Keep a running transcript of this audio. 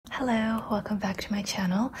Hello, welcome back to my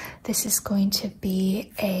channel. This is going to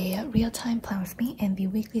be a real-time plan with me in the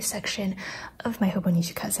weekly section of my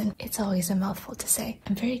Hobonichi cousin. It's always a mouthful to say.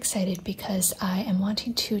 I'm very excited because I am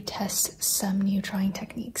wanting to test some new drawing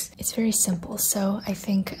techniques. It's very simple, so I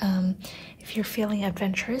think if you're feeling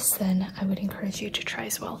adventurous, then I would encourage you to try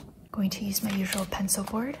as well. I'm going to use my usual pencil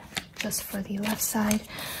board just for the left side.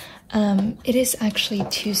 It is actually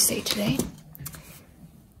Tuesday today.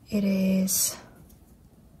 It is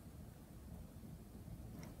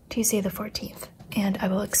Tuesday the 14th, and I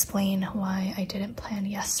will explain why I didn't plan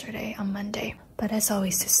yesterday on Monday. But as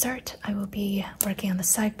always, to start, I will be working on the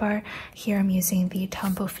sidebar. Here I'm using the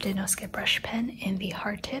Tombow fudenosuke brush pen in the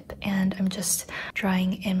hard tip, and I'm just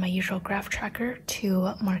drawing in my usual graph tracker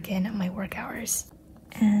to mark in my work hours.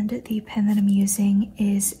 And the pen that I'm using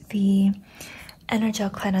is the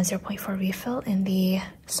Energel Clena 0.4 refill in the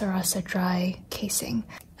Sarasa Dry casing.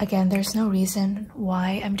 Again, there's no reason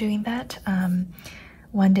why I'm doing that.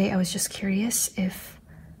 One day I was just curious if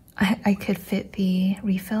I could fit the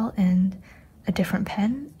refill in a different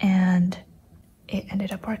pen, and it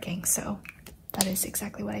ended up working, so that is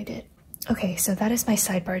exactly what I did. Okay, so that is my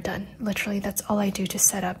sidebar done. Literally, that's all I do to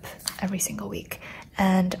set up every single week.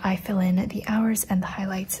 And I fill in the hours and the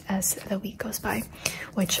highlights as the week goes by,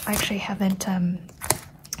 which I actually haven't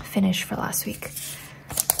finished for last week.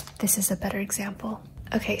 This is a better example.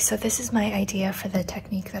 Okay, so this is my idea for the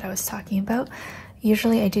technique that I was talking about.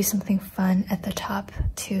 Usually I do something fun at the top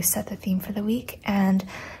to set the theme for the week, and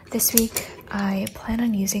this week I plan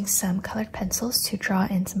on using some colored pencils to draw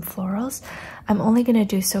in some florals. I'm only going to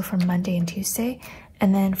do so for Monday and Tuesday,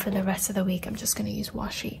 and then for the rest of the week I'm just going to use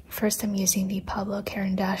washi. First I'm using the Pablo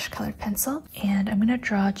Caran colored pencil, and I'm going to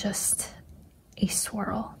draw just a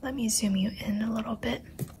swirl. Let me zoom you in a little bit.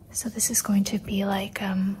 So this is going to be like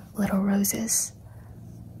little roses,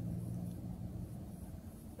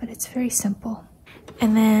 but it's very simple.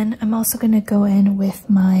 And then I'm also going to go in with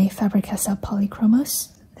my Faber-Castell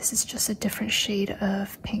Polychromos. This is just a different shade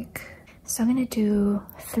of pink. So I'm going to do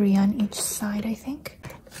 3 on each side, I think.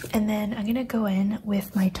 And then I'm going to go in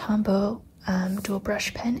with my Tombow dual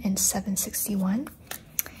brush pen in 761.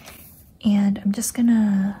 And I'm just going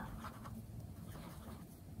to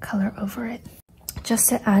color over it. Just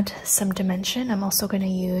to add some dimension, I'm also going to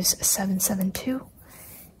use 772.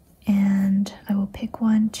 And I will pick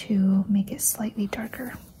one to make it slightly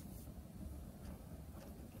darker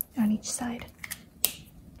on each side.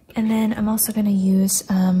 And then I'm also going to use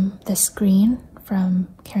this green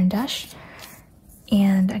from Caran,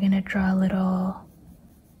 and I'm going to draw a little,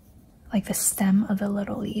 like the stem of the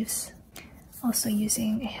little leaves, also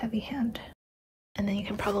using a heavy hand. And then you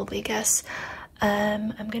can probably guess,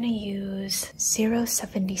 I'm going to use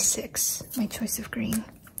 076, my choice of green.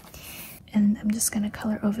 And I'm just going to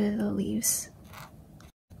color over the leaves.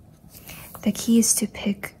 The key is to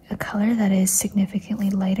pick a color that is significantly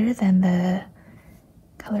lighter than the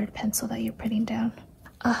colored pencil that you're putting down.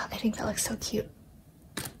 Ah, I think that looks so cute.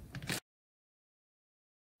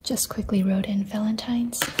 Just quickly wrote in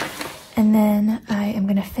Valentine's. And then I am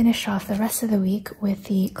going to finish off the rest of the week with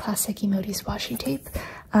the classic Emojis washi tape.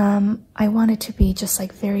 I want it to be just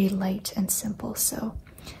like very light and simple, so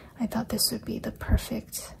I thought this would be the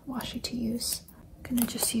perfect washi to use. I'm gonna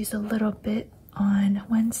just use a little bit on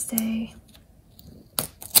Wednesday,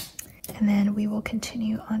 and then we will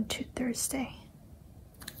continue on to Thursday.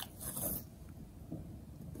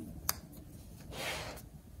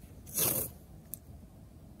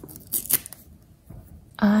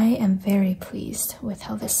 I am very pleased with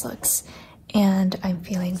how this looks, and I'm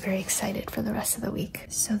feeling very excited for the rest of the week.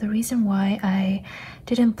 So the reason why I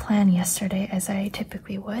didn't plan yesterday as I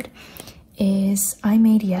typically would is I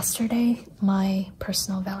made yesterday my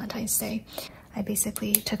personal Valentine's Day. I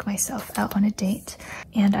basically took myself out on a date,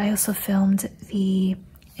 and I also filmed the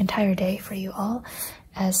entire day for you all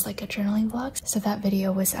as like a journaling vlog. So that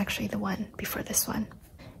video was actually the one before this one.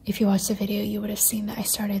 If you watched the video, you would have seen that I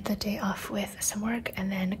started the day off with some work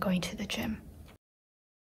and then going to the gym.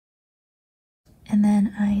 And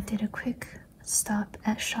then I did a quick stop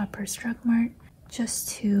at Shoppers Drug Mart just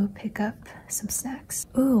to pick up some snacks.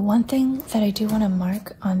 Ooh, one thing that I do want to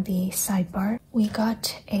mark on the sidebar, we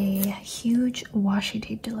got a huge washi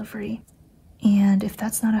tape delivery. And if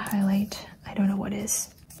that's not a highlight, I don't know what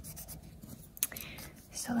is.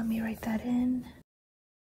 So let me write that in.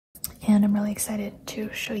 And I'm really excited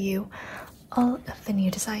to show you all of the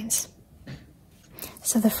new designs.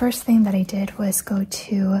 So the first thing that I did was go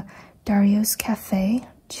to Dario's Cafe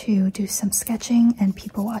to do some sketching and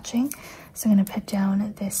people watching. So I'm going to put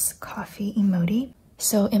down this coffee emoji.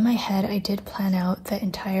 So in my head, I did plan out the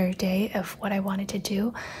entire day of what I wanted to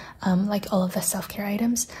do, like all of the self-care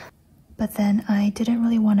items. But then I didn't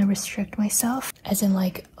really want to restrict myself, as in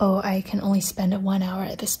like, oh, I can only spend 1 hour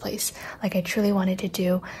at this place. Like I truly wanted to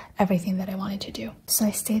do everything that I wanted to do. So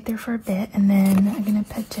I stayed there for a bit, and then I'm gonna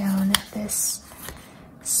put down this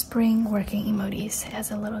spring working emojis. It has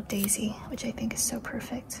a little daisy, which I think is so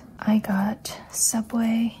perfect. I got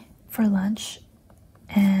Subway for lunch,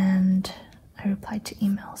 and I replied to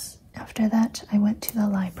emails. After that, I went to the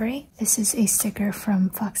library. This is a sticker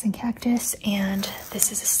from Fox and Cactus, and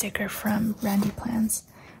this is a sticker from Randy Plans.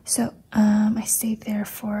 So I stayed there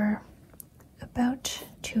for about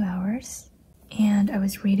 2 hours, and I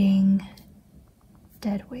was reading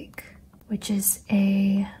Dead Wake, which is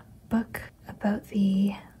a book about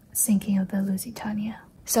the sinking of the Lusitania.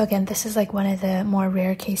 So again, this is like one of the more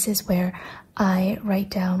rare cases where I write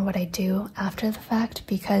down what I do after the fact,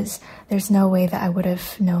 because there's no way that I would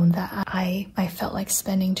have known that I felt like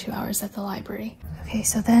spending 2 hours at the library. Okay,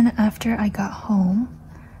 so then after I got home,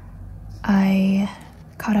 I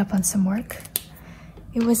caught up on some work.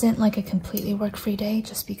 It wasn't like a completely work-free day,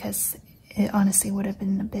 just because it honestly would have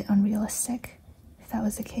been a bit unrealistic if that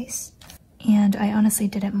was the case. And I honestly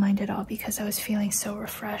didn't mind at all because I was feeling so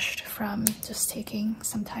refreshed from just taking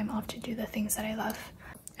some time off to do the things that I love.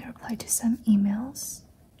 I replied to some emails,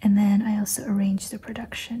 and then I also arranged the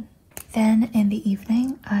production. Then in the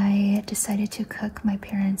evening, I decided to cook my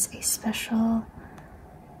parents a special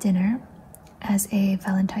dinner as a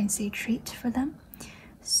Valentine's Day treat for them.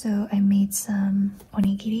 So I made some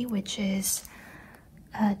onigiri, which is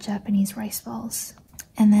Japanese rice balls.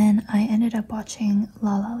 And then I ended up watching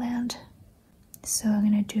La La Land. So I'm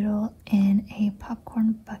gonna doodle in a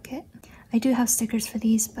popcorn bucket. I do have stickers for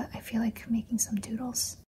these, but I feel like making some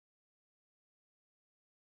doodles.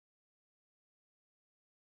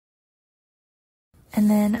 And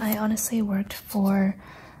then I honestly worked for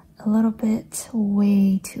a little bit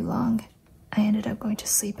way too long. I ended up going to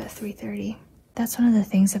sleep at 3:30. That's one of the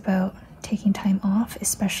things about taking time off,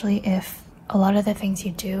 especially if a lot of the things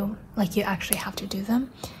you do, like you actually have to do them,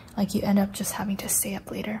 like you end up just having to stay up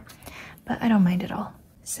later. But I don't mind at all.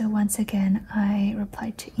 So once again, I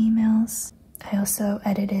replied to emails. I also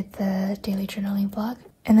edited the daily journaling vlog.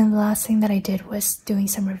 And then the last thing that I did was doing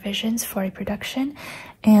some revisions for a production.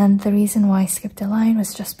 And the reason why I skipped a line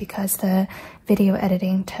was just because the video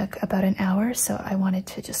editing took about an hour. So I wanted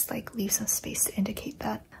to just like leave some space to indicate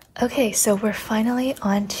that. Okay, so we're finally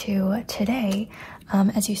on to today.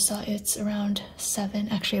 As you saw, it's around 7,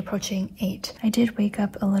 actually approaching 8. I did wake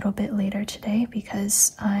up a little bit later today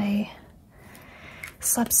because I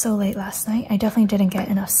slept so late last night. I definitely didn't get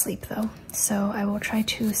enough sleep though, so I will try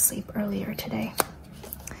to sleep earlier today.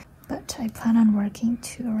 But I plan on working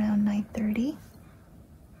to around 9:30.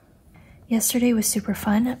 Yesterday was super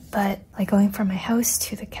fun, but like going from my house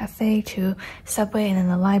to the cafe to Subway and then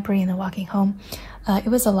the library and then walking home, it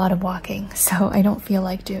was a lot of walking, so I don't feel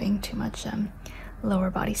like doing too much lower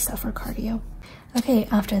body stuff or cardio. Okay,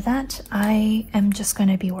 after that, I am just going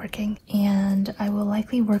to be working, and I will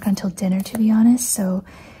likely work until dinner, to be honest. So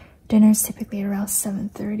dinner is typically around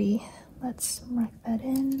 7:30. Let's mark that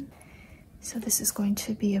in. So this is going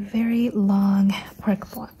to be a very long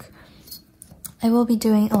work block. I will be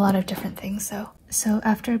doing a lot of different things though. So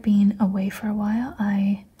after being away for a while,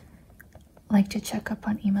 I like to check up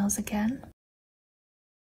on emails again.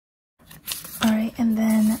 Alright, and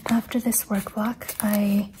then after this work block,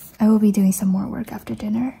 I will be doing some more work after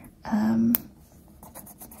dinner.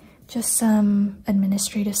 Just some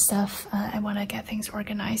administrative stuff. I want to get things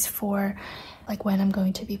organized for like when I'm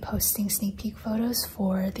going to be posting sneak peek photos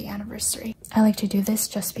for the anniversary. I like to do this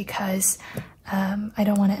just because I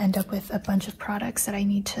don't want to end up with a bunch of products that I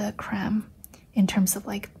need to cram in terms of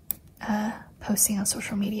like posting on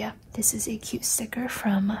social media. This is a cute sticker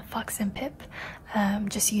from Fox and Pip.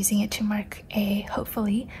 Just using it to mark a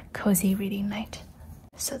hopefully cozy reading night.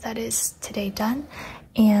 So that is today done,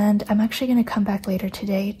 and I'm actually going to come back later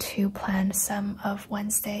today to plan some of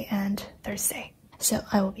Wednesday and Thursday. So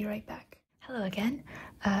I will be right back. Hello again.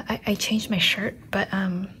 I changed my shirt, but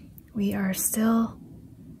we are still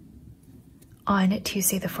on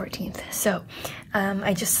Tuesday the 14th. So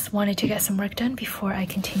I just wanted to get some work done before I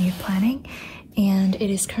continued planning, and it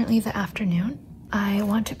is currently the afternoon. I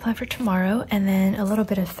want to plan for tomorrow and then a little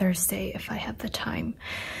bit of Thursday if I have the time.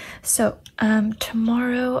 So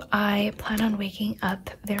tomorrow I plan on waking up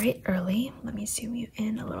very early. Let me zoom you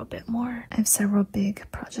in a little bit more. I have several big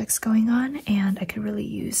projects going on, and I could really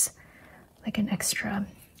use like an extra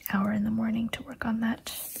hour in the morning to work on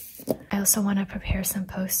that. I also want to prepare some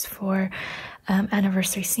posts for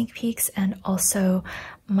anniversary sneak peeks and also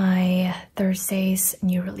my Thursday's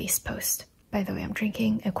new release post. By the way, I'm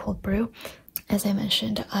drinking a cold brew. As I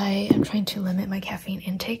mentioned, I am trying to limit my caffeine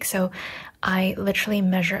intake, so I literally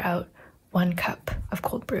measure out 1 cup of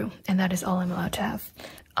cold brew, and that is all I'm allowed to have.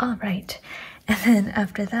 All right, and then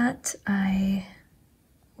after that, I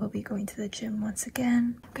will be going to the gym once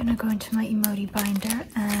again. I'm gonna go into my emoji binder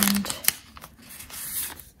and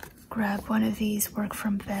grab one of these work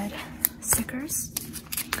from bed stickers.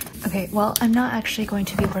 Okay, well, I'm not actually going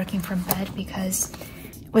to be working from bed because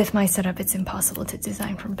with my setup, it's impossible to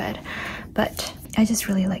design from bed, but I just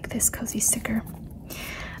really like this cozy sticker.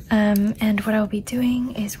 And what I'll be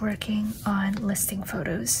doing is working on listing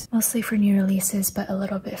photos, mostly for new releases, but a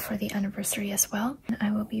little bit for the anniversary as well. And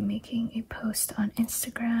I will be making a post on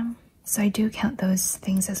Instagram. So I do count those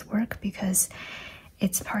things as work because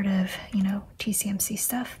it's part of, you know, TCMC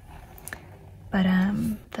stuff. But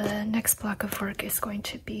the next block of work is going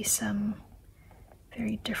to be some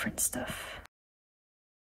very different stuff.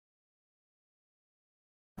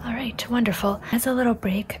 All right, wonderful. As a little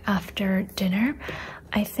break after dinner,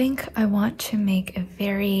 I think I want to make a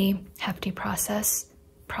very hefty progress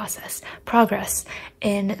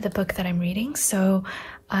in the book that I'm reading. So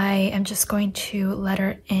I am just going to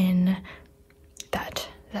letter in that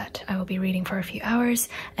I will be reading for a few hours,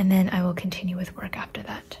 and then I will continue with work after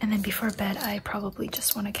that. And then before bed, I probably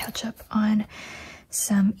just want to catch up on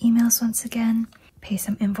some emails once again, pay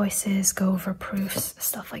some invoices, go over proofs,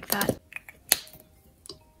 stuff like that.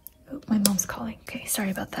 Oh, my mom's calling. Okay,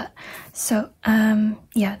 sorry about that. So,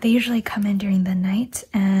 yeah, they usually come in during the night,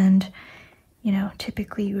 and, you know,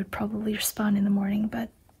 typically you would probably respond in the morning, but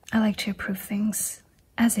I like to approve things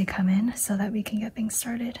as they come in so that we can get things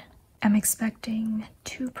started. I'm expecting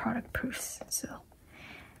 2 product proofs, so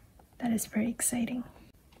that is very exciting.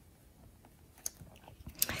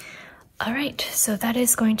 All right, so that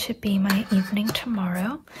is going to be my evening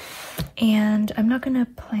tomorrow, and I'm not going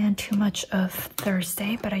to plan too much of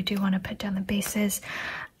Thursday, but I do want to put down the bases.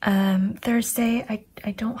 Thursday,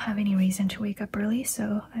 I don't have any reason to wake up early,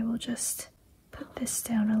 so I will just put this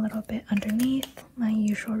down a little bit underneath my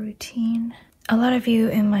usual routine. A lot of you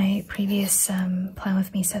in my previous plan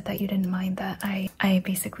with me said that you didn't mind that I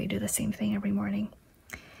basically do the same thing every morning.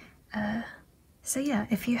 So yeah,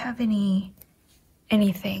 if you have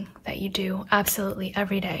anything that you do absolutely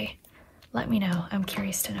every day, let me know. I'm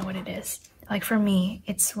curious to know what it is. Like for me,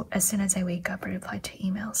 it's as soon as I wake up, I reply to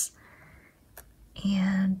emails.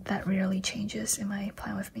 And that rarely changes in my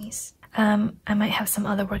plan with me's. I might have some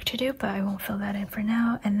other work to do, but I won't fill that in for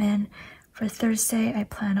now. And then for Thursday, I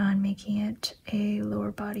plan on making it a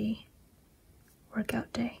lower body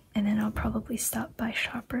workout day. And then I'll probably stop by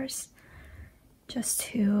Shoppers just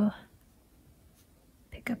to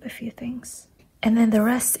pick up a few things. And then the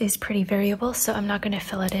rest is pretty variable, so I'm not going to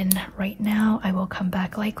fill it in right now. I will come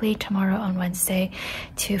back likely tomorrow on Wednesday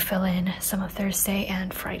to fill in some of Thursday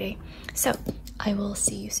and Friday. So I will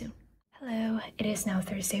see you soon. Hello, it is now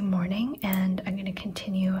Thursday morning, and I'm going to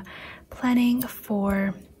continue planning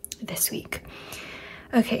for this week.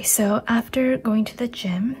 Okay, so after going to the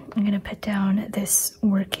gym, I'm going to put down this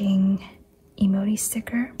working emoji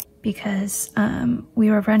sticker because we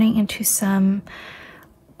were running into some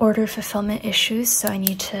order fulfillment issues, so I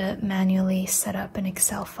need to manually set up an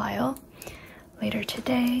Excel file later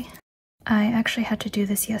today. I actually had to do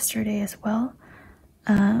this yesterday as well.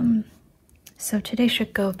 So today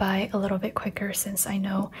should go by a little bit quicker since I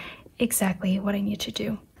know exactly what I need to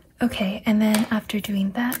do. Okay, and then after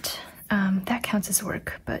doing that, that counts as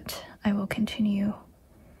work, but I will continue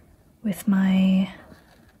with my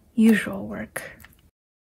usual work.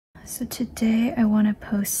 So today I want to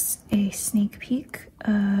post a sneak peek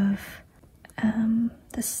of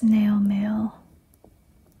the snail mail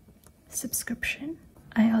subscription.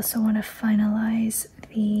 I also want to finalize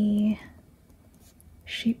the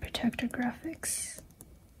sheet protector graphics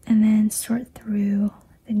and then sort through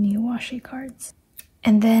the new washi cards.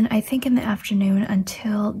 And then I think in the afternoon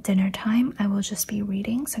until dinner time, I will just be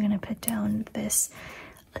reading. So I'm going to put down this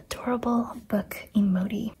adorable book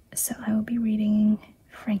emoji. So I will be reading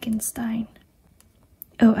Frankenstein.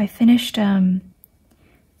 Oh, I finished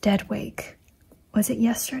Dead Wake. Was it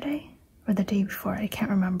yesterday or the day before? I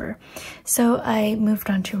can't remember. So I moved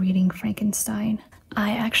on to reading Frankenstein.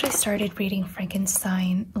 I actually started reading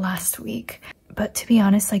Frankenstein last week, but to be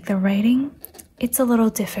honest, like the writing, it's a little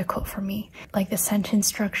difficult for me. Like the sentence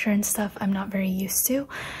structure and stuff, I'm not very used to.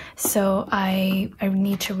 So I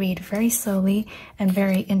need to read very slowly and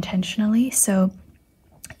very intentionally. So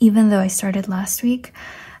even though I started last week,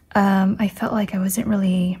 I felt like I wasn't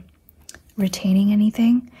really retaining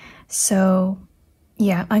anything. So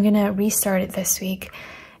yeah, I'm gonna restart it this week,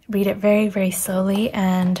 read it very, very slowly,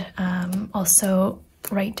 and also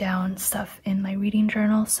write down stuff in my reading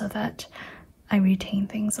journal so that I retain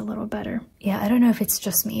things a little better. Yeah, I don't know if it's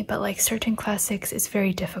just me, but like certain classics, it's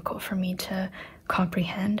very difficult for me to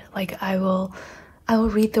comprehend. Like I will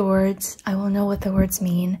read the words, I will know what the words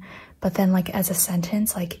mean, but then like as a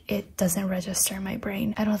sentence, like it doesn't register in my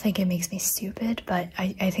brain. I don't think it makes me stupid, but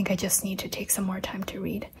I think I just need to take some more time to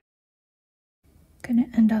read. Gonna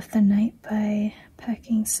end off the night by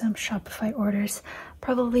packing some Shopify orders,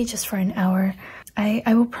 probably just for an hour.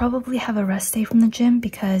 I will probably have a rest day from the gym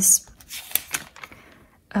because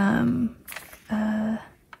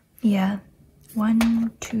yeah,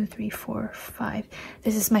 1, 2, 3, 4, 5.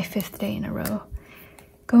 This is my 5th day in a row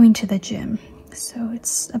going to the gym. So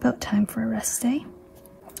it's about time for a rest day,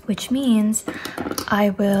 which means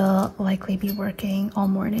I will likely be working all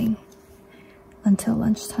morning until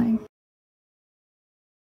lunchtime.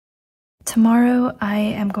 Tomorrow I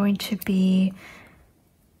am going to be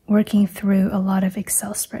working through a lot of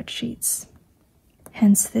Excel spreadsheets,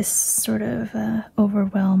 hence this sort of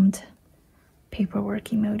overwhelmed paperwork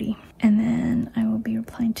emoji. And then I will be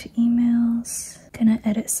replying to emails. Gonna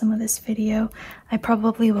edit some of this video. I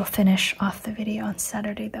probably will finish off the video on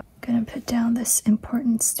Saturday though. Gonna put down this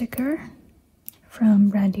important sticker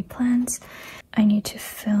from Randy Plans. I need to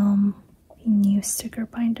film the new sticker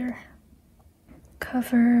binder.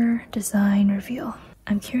 Cover, design, reveal.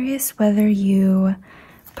 I'm curious whether you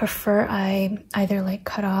prefer I either like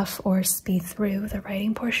cut off or speed through the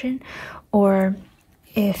writing portion, or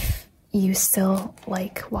if you still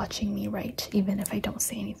like watching me write even if I don't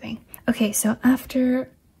say anything. Okay, so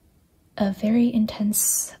after a very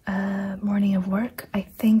intense morning of work, I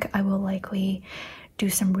think I will likely do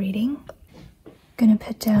some reading. Gonna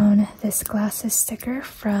put down this glasses sticker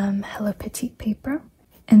from Hello Petite Paper,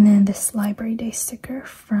 and then this Library Day sticker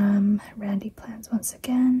from Randy Plans once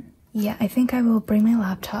again. Yeah, I think I will bring my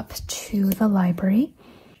laptop to the library.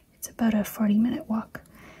 It's about a 40-minute walk,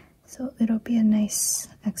 so it'll be a nice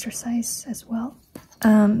exercise as well.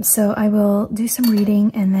 So I will do some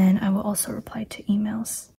reading, and then I will also reply to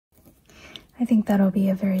emails. I think that'll be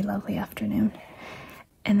a very lovely afternoon.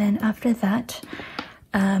 And then after that,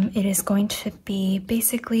 it is going to be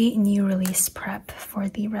basically new release prep for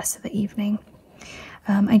the rest of the evening.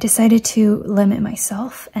 I decided to limit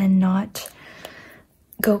myself and not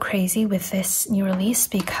go crazy with this new release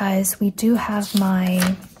because we do have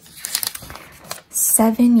my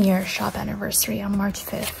 7-year shop anniversary on March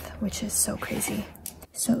 5th, which is so crazy.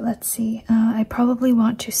 So let's see, I probably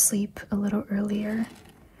want to sleep a little earlier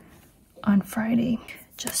on Friday,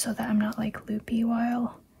 just so that I'm not like loopy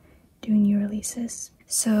while doing new releases.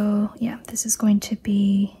 So yeah, this is going to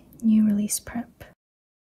be new release prep.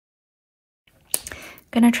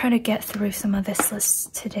 Gonna try to get through some of this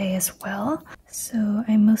list today as well. So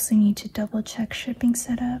I mostly need to double check shipping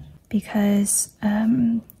setup because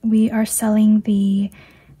we are selling the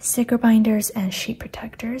sticker binders and sheet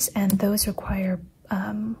protectors, and those require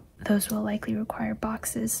those will likely require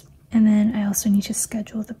boxes. And then I also need to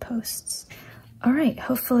schedule the posts. All right,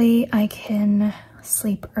 hopefully I can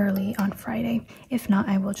sleep early on Friday. If not,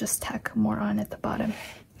 I will just tack more on at the bottom.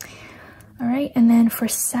 All right, and then for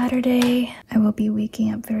Saturday, I will be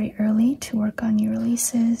waking up very early to work on new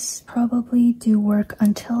releases. Probably do work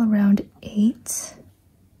until around 8.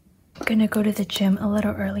 I'm gonna go to the gym a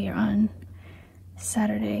little earlier on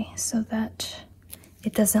Saturday so that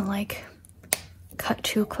it doesn't like cut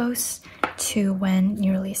too close to when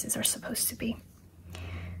new releases are supposed to be.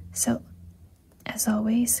 So as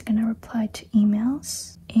always, gonna reply to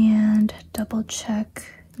emails and double check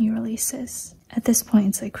new releases. At this point,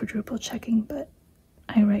 it's like quadruple checking, but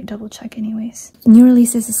I write double check anyways. New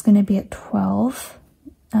releases is going to be at 12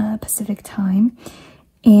 Pacific time,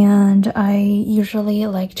 and I usually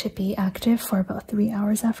like to be active for about 3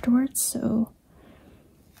 hours afterwards. So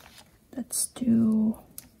let's do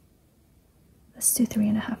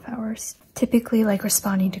 3.5 hours. Typically like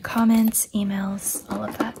responding to comments, emails, all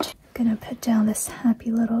of that. Gonna put down this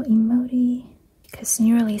happy little emoji because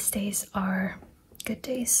new release days are good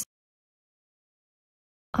days.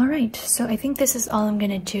 All right, so I think this is all I'm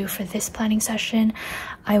gonna do for this planning session.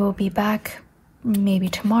 I will be back maybe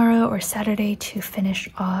tomorrow or Saturday to finish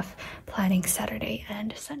off planning Saturday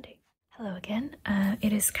and Sunday. Hello again.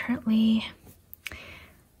 It is currently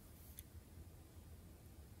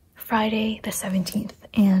Friday the 17th,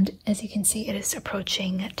 and as you can see, it is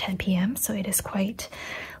approaching 10 p.m., so it is quite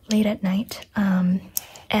late at night.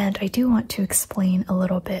 And I do want to explain a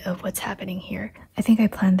little bit of what's happening here. I think I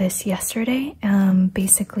planned this yesterday.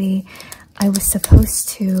 Basically, I was supposed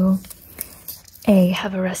to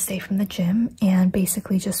have a rest day from the gym and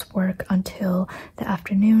basically just work until the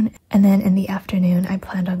afternoon. And then in the afternoon, I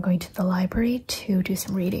planned on going to the library to do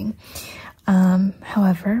some reading.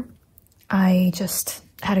 However, I just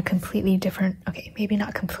had a completely different, okay, maybe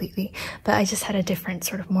not completely, but I just had a different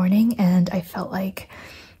sort of morning, and I felt like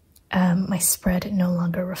my spread no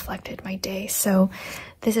longer reflected my day. So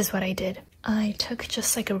this is what I did. I took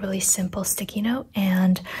just like a really simple sticky note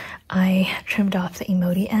and I trimmed off the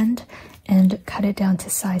emoji end and cut it down to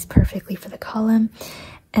size perfectly for the column.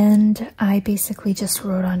 And I basically just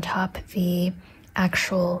wrote on top the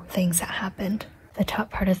actual things that happened. The top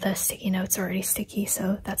part of the sticky note's already sticky,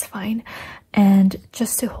 so that's fine. And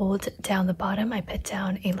just to hold down the bottom, I put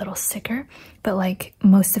down a little sticker, but like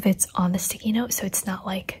most of it's on the sticky note, so it's not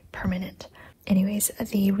like permanent. Anyways,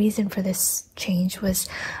 the reason for this change was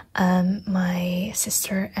my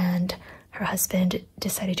sister and her husband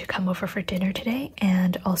decided to come over for dinner today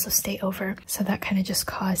and also stay over. So that kind of just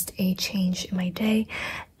caused a change in my day.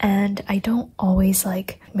 And I don't always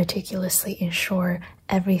like meticulously ensure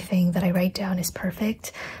everything that I write down is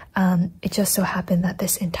perfect. It just so happened that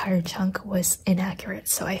this entire chunk was inaccurate.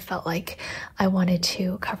 So I felt like I wanted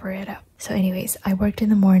to cover it up. So anyways, I worked in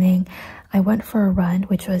the morning. I went for a run,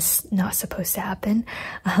 which was not supposed to happen.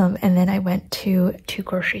 And then I went to 2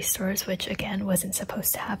 grocery stores, which again wasn't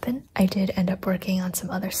supposed to happen. I did end up working on some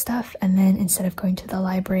other stuff. And then instead of going to the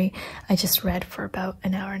library, I just read for about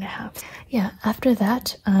an hour and a half. Yeah, after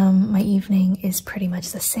that, my evening is pretty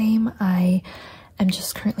much the same. I am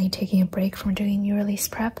just currently taking a break from doing new release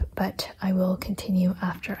prep, but I will continue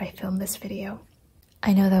after I film this video.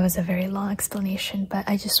 I know that was a very long explanation, but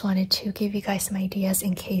I just wanted to give you guys some ideas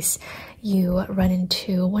in case you run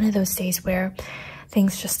into one of those days where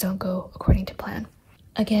things just don't go according to plan.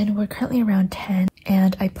 Again, we're currently around 10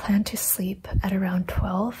 and I plan to sleep at around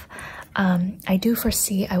 12. I do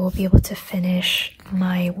foresee I will be able to finish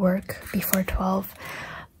my work before 12,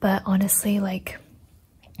 but honestly, like,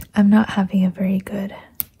 I'm not having a very good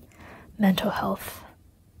mental health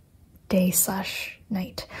day /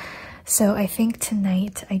 night. So I think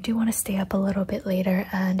tonight I do want to stay up a little bit later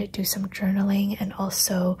and do some journaling and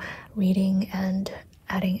also reading and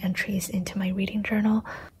adding entries into my reading journal.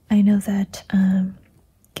 I know that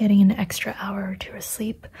getting an extra hour or 2 of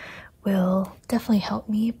sleep will definitely help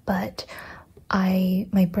me, but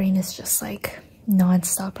my brain is just like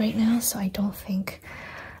non-stop right now, so I don't think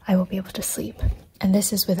I will be able to sleep. And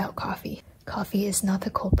this is without coffee. Coffee is not the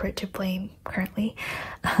culprit to blame currently.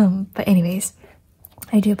 But anyways,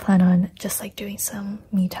 I do plan on just like doing some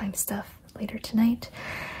me time stuff later tonight.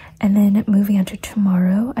 And then moving on to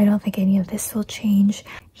tomorrow, I don't think any of this will change.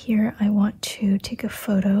 Here I want to take a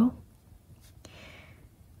photo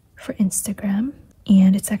for Instagram,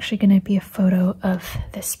 and it's actually going to be a photo of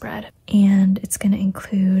this spread, and it's going to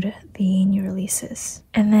include the new releases.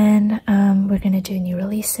 And then we're going to do new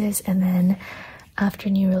releases, and then after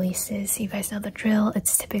new releases, you guys know the drill,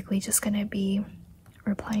 it's typically just going to be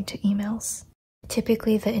replying to emails.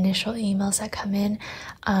 Typically the initial emails that come in,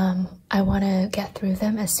 I want to get through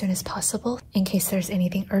them as soon as possible. In case there's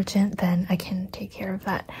anything urgent, then I can take care of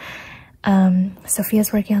that.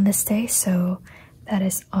 Sophia's working on this day, so that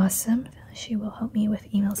is awesome. She will help me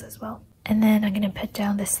with emails as well. And then I'm going to put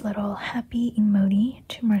down this little happy emoji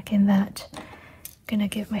to mark in that I'm going to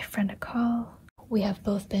give my friend a call. We have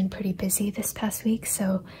both been pretty busy this past week,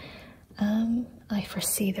 so I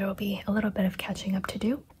foresee there will be a little bit of catching up to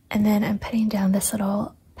do. And then I'm putting down this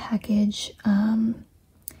little package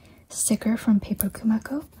sticker from Paper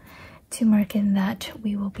Kumako to mark in that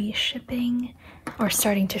we will be shipping or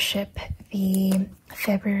starting to ship the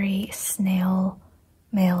February snail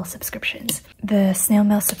mail subscriptions. The snail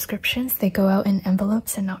mail subscriptions, they go out in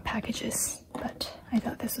envelopes and not packages, but I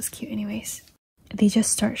thought this was cute anyways. They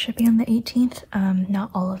just start shipping on the 18th.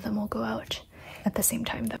 Not all of them will go out at the same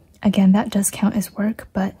time though. Again, that does count as work,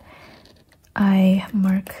 but I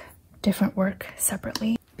mark different work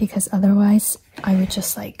separately because otherwise I would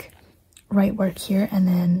just like write work here and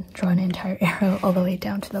then draw an entire arrow all the way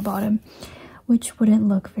down to the bottom, which wouldn't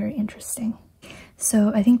look very interesting.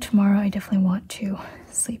 So I think tomorrow I definitely want to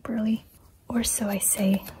sleep early, or so I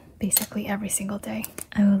say basically every single day.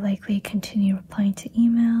 I will likely continue replying to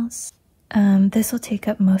emails. This will take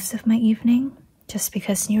up most of my evening just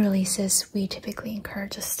because new releases, we typically incur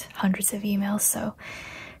just hundreds of emails, so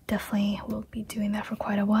definitely will be doing that for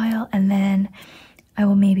quite a while. And then I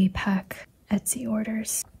will maybe pack Etsy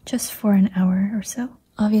orders just for an hour or so.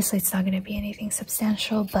 Obviously it's not going to be anything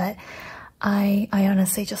substantial, but I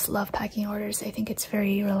honestly just love packing orders. I think it's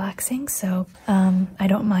very relaxing, so I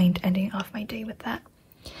don't mind ending off my day with that.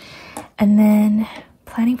 And then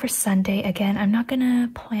planning for Sunday, again, I'm not gonna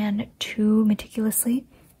plan too meticulously.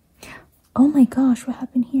 Oh my gosh, what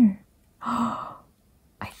happened here?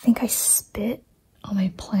 I think I spit on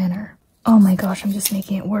my planner. Oh my gosh, I'm just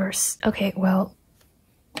making it worse. Okay, well,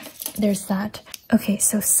 there's that. Okay,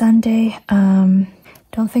 so Sunday,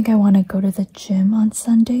 don't think I want to go to the gym on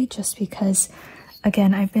Sunday just because,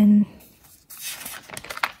 again,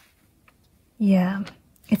 yeah,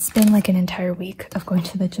 it's been like an entire week of going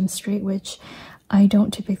to the gym straight, which I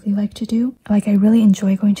don't typically like to do. Like, I really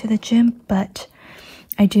enjoy going to the gym, but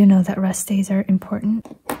I do know that rest days are important,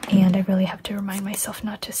 and I really have to remind myself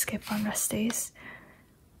not to skip on rest days,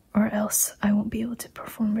 or else I won't be able to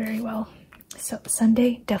perform very well. So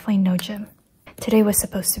Sunday, definitely no gym. Today was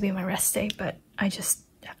supposed to be my rest day, but I just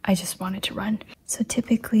wanted to run. So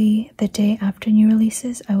typically the day after new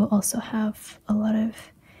releases, I will also have a lot of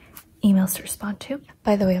emails to respond to.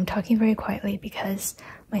 By the way, I'm talking very quietly because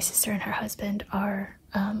my sister and her husband are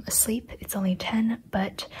asleep. It's only 10,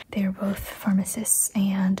 but they're both pharmacists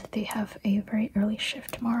and they have a very early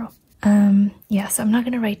shift tomorrow. Yeah, so I'm not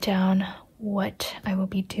going to write down what I will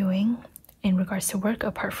be doing in regards to work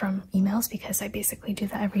apart from emails because I basically do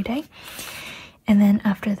that every day. And then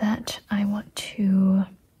after that, I want to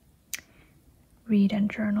read and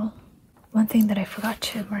journal. One thing that I forgot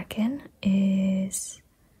to mark in is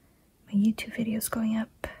my YouTube videos going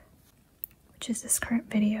up, which is this current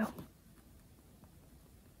video.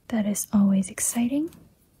 That is always exciting.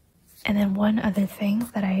 And then one other thing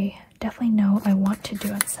that I definitely know I want to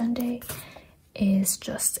do on Sunday is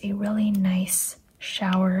just a really nice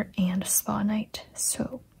shower and spa night.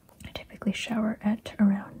 So I typically shower at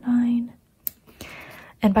around 9.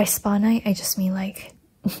 And by spa night, I just mean like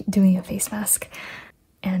doing a face mask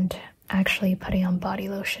and actually putting on body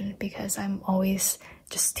lotion because I'm always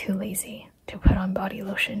just too lazy to put on body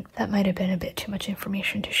lotion. That might have been a bit too much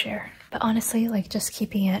information to share. But honestly, like just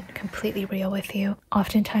keeping it completely real with you,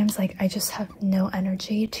 oftentimes like I just have no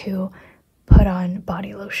energy to put on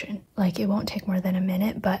body lotion. Like it won't take more than a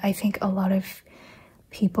minute, but I think a lot of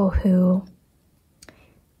people who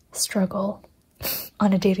struggle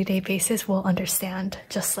on a day-to-day basis will understand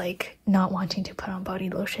just like not wanting to put on body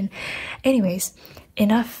lotion. Anyways,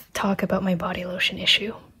 enough talk about my body lotion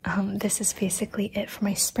issue. This is basically it for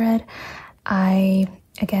my spread. I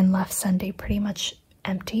again left Sunday pretty much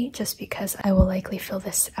empty just because I will likely fill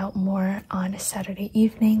this out more on a Saturday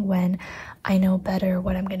evening when I know better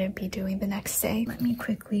what I'm going to be doing the next day. Let me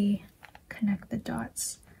quickly connect the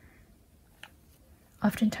dots.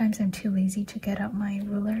 Oftentimes I'm too lazy to get out my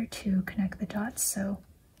ruler to connect the dots, so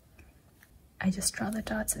I just draw the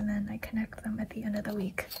dots and then I connect them at the end of the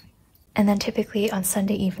week. And then typically on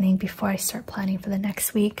Sunday evening, before I start planning for the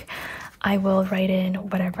next week, I will write in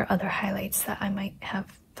whatever other highlights that I might have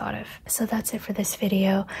thought of. So that's it for this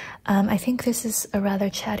video. I think this is a rather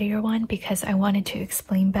chattier one because I wanted to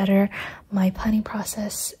explain better my planning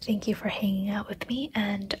process. Thank you for hanging out with me,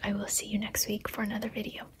 and I will see you next week for another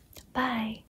video. Bye!